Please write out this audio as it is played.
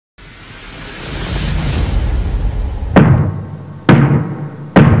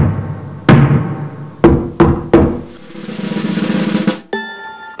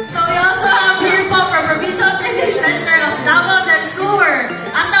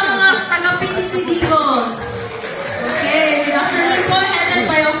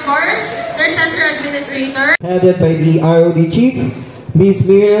Officer, headed by the ROD Chief, Ms.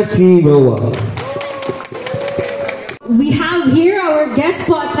 Mira C. Roa. We have here our guest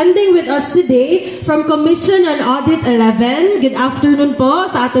po attending with us today from Commission on Audit 11. Good afternoon po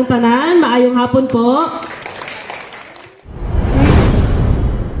sa atong tanan. Maayong hapon po.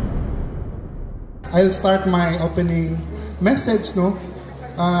 I'll start my opening message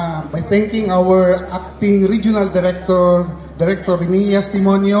by thanking our acting regional director, Director Remilias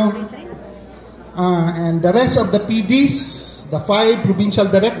Timonio, and the rest of the PDs, the 5 provincial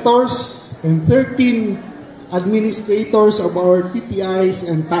directors, and 13 administrators of our TPIs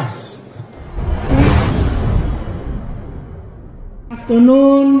and tasks.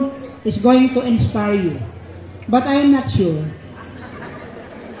 Afternoon is going to inspire you, but I am not sure.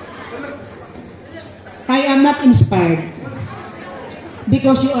 I am not inspired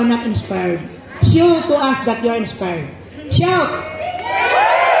because you are not inspired. Show to us that you are inspired. Shout!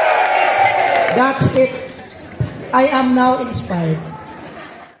 That's it. I am now inspired.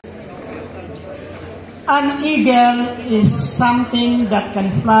 An eagle is something that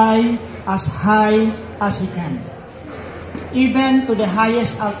can fly as high as he can, even to the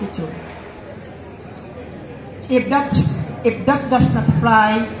highest altitude. If that does not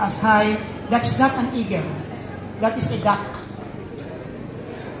fly as high, that's not an eagle. That is a duck.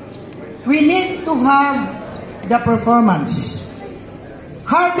 We need to have the performance.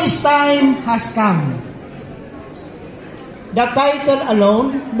 Harvest time has come. The title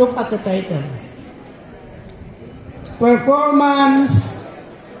alone, look at the title. Performance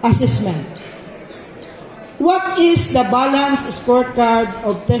assessment. What is the balance scorecard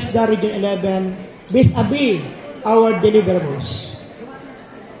of TESDA Region 11 vis-a-vis our deliverables?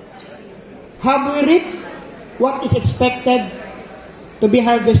 Have we reaped what is expected to be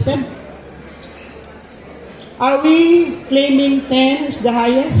harvested? Are we claiming 10 is the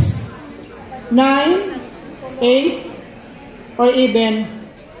highest? 9, 8, or even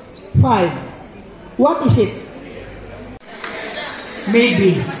 5? What is it?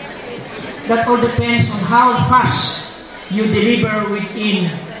 Maybe. That all depends on how fast you deliver within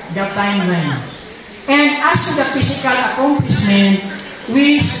the timeline. And as to the physical accomplishment,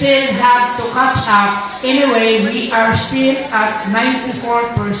 we still have to catch up. Anyway, we are still at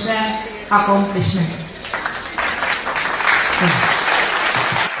 94% accomplishment.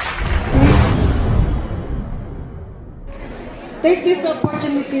 Take this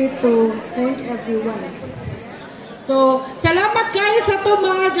opportunity to thank everyone. So, salamat kayo sa to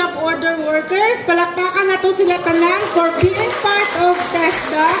mga job order workers. Palakpakan na to sila tanan for being part of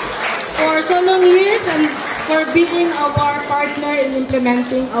TESDA for so long years and for being our partner in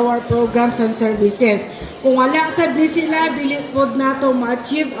implementing our programs and services. Kung wala sad ni sila, dili pod nato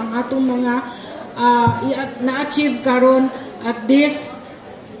ma-achieve ang atong mga na-achieve karon at this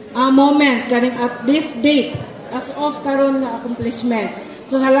moment, kaning at this date, as of karon na accomplishment.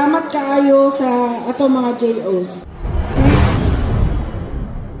 So, salamat kaayo sa atong mga JOs.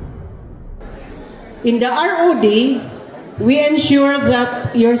 In the ROD, we ensure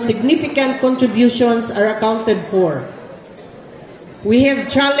that your significant contributions are accounted for. We have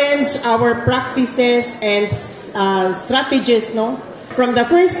challenged our practices and strategies, From the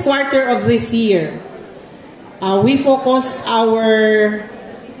first quarter of this year, we focused our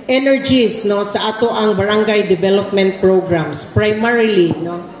energies, sa ato ang barangay development programs. Primarily,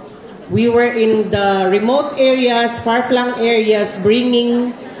 we were in the remote areas, far-flung areas,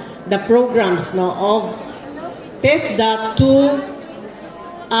 bringing the programs of TESDA to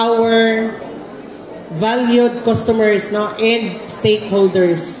our valued customers and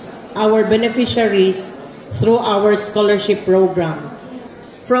stakeholders, our beneficiaries, through our scholarship program.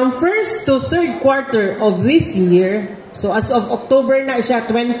 From first to third quarter of this year, so as of October na siya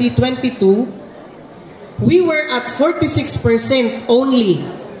 2022, we were at 46% only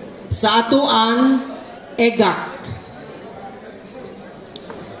sa ato ang EGAC.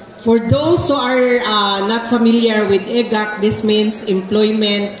 For those who are not familiar with EGAC, this means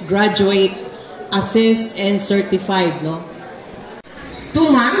Employment, Graduate, Assessed, and Certified. 2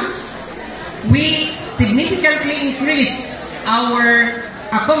 months, we significantly increased our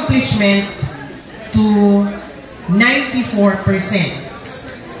accomplishment to 94%.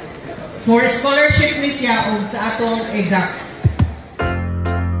 For scholarship ni siya og sa atong EGAC.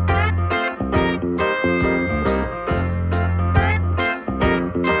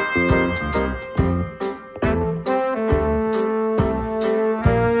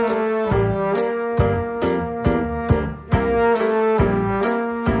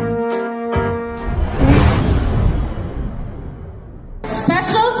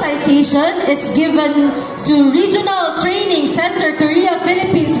 special citation is given to Regional Training Center Korea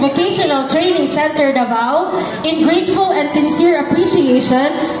Philippines Vocational Training Center Davao in grateful and sincere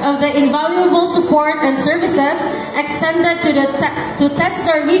appreciation of the invaluable support and services extended to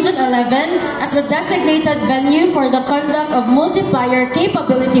TESDA Region 11 as the designated venue for the conduct of multiplier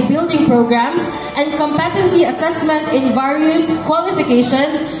capability building programs and competency assessment in various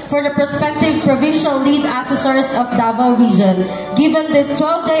qualifications for the prospective provincial lead assessors of Davao Region, given this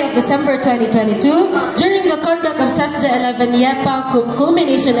 12th day of December 2022 during the conduct of TESDA 11 YEPA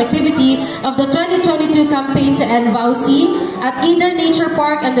culmination activity of the 2022 campaign to end VAUC at Eden Nature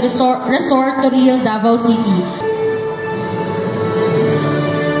Park and Resort TOril, Davao City.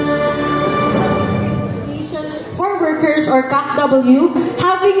 Workers or CACW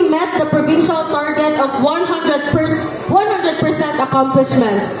having met the provincial target of 100%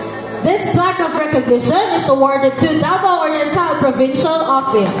 accomplishment. This plaque of recognition is awarded to Davao Oriental Provincial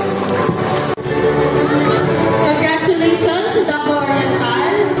Office. Congratulations to Davao Oriental.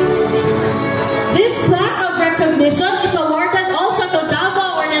 This plaque of recognition is awarded also to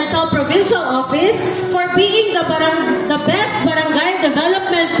Davao Oriental Provincial Office for being the best barangay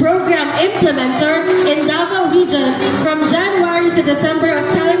development program implementer in Davao Region from January to December of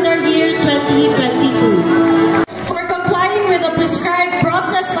calendar year 2022. For complying with the prescribed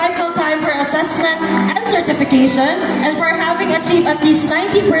process cycle time for assessment and certification, and for having achieved at least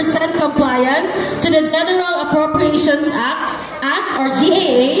 90% compliance to the General Appropriations Act or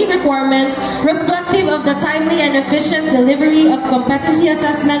GAA requirements reflective of the timely and efficient delivery of competency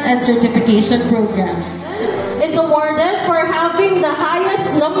assessment and certification program. Is awarded for having the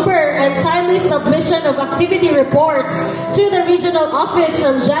highest number and timely submission of activity reports to the regional office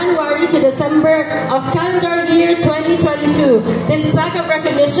from January to December of calendar year 2022. This plaque of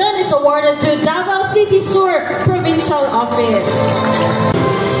recognition is awarded to Davao City Sur Provincial Office.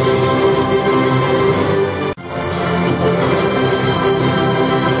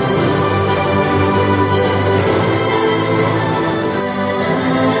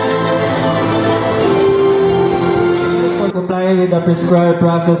 Complying with the prescribed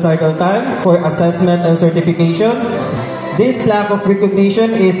process cycle time for assessment and certification. This plaque of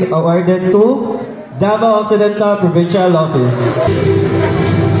recognition is awarded to Davao Occidental Provincial Office.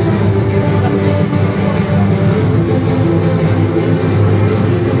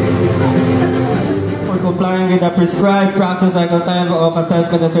 For complying with the prescribed process cycle time of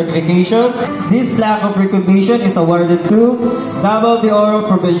assessment and certification, this plaque of recognition is awarded to Davao TOril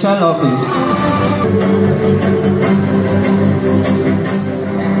Provincial Office.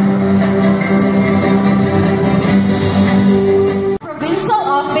 Provincial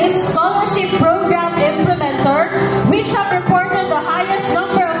Office Scholarship Program Implementer, which have reported the highest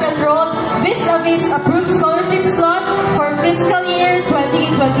number of enrolled vis-a-vis approved scholarship slots for fiscal year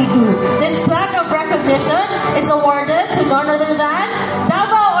 2022. This plaque of recognition is awarded to none other than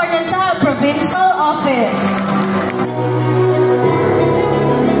Davao Oriental Provincial Office.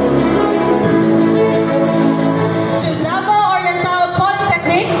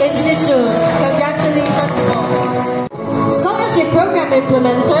 Program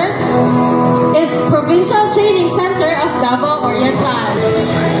implementer is Provincial Training Center of Davao Oriental.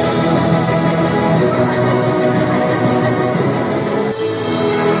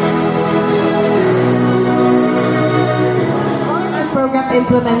 Scholarship Program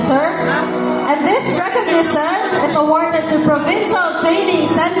implementer, and this recognition is awarded to Provincial Training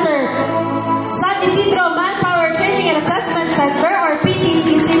Center San Isidro Manpower Training and Assessment Center or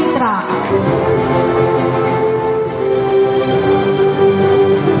PTC Sintra.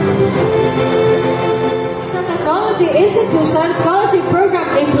 Institution Scholarship Program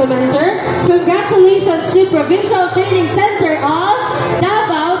Implementer, congratulations to Provincial Training Center of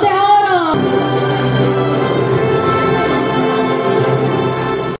Davao de Oro.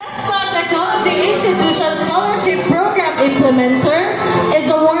 TESDA Technology Institution Scholarship Program Implementer is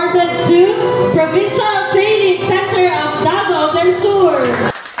awarded to Provincial Training Center of Davao del Sur.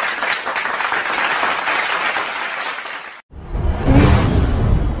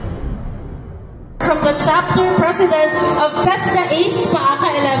 From the chapter president of TESDA ACE Paaka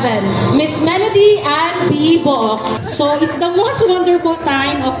 11, Miss Melody Ann B. Book. So it's the most wonderful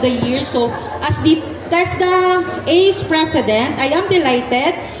time of the year. So as the TESDA ACE president, I am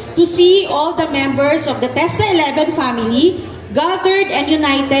delighted to see all the members of the TESDA 11 family gathered and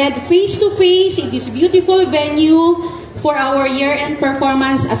united face to face in this beautiful venue for our year-end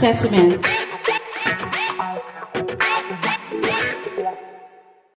performance assessment.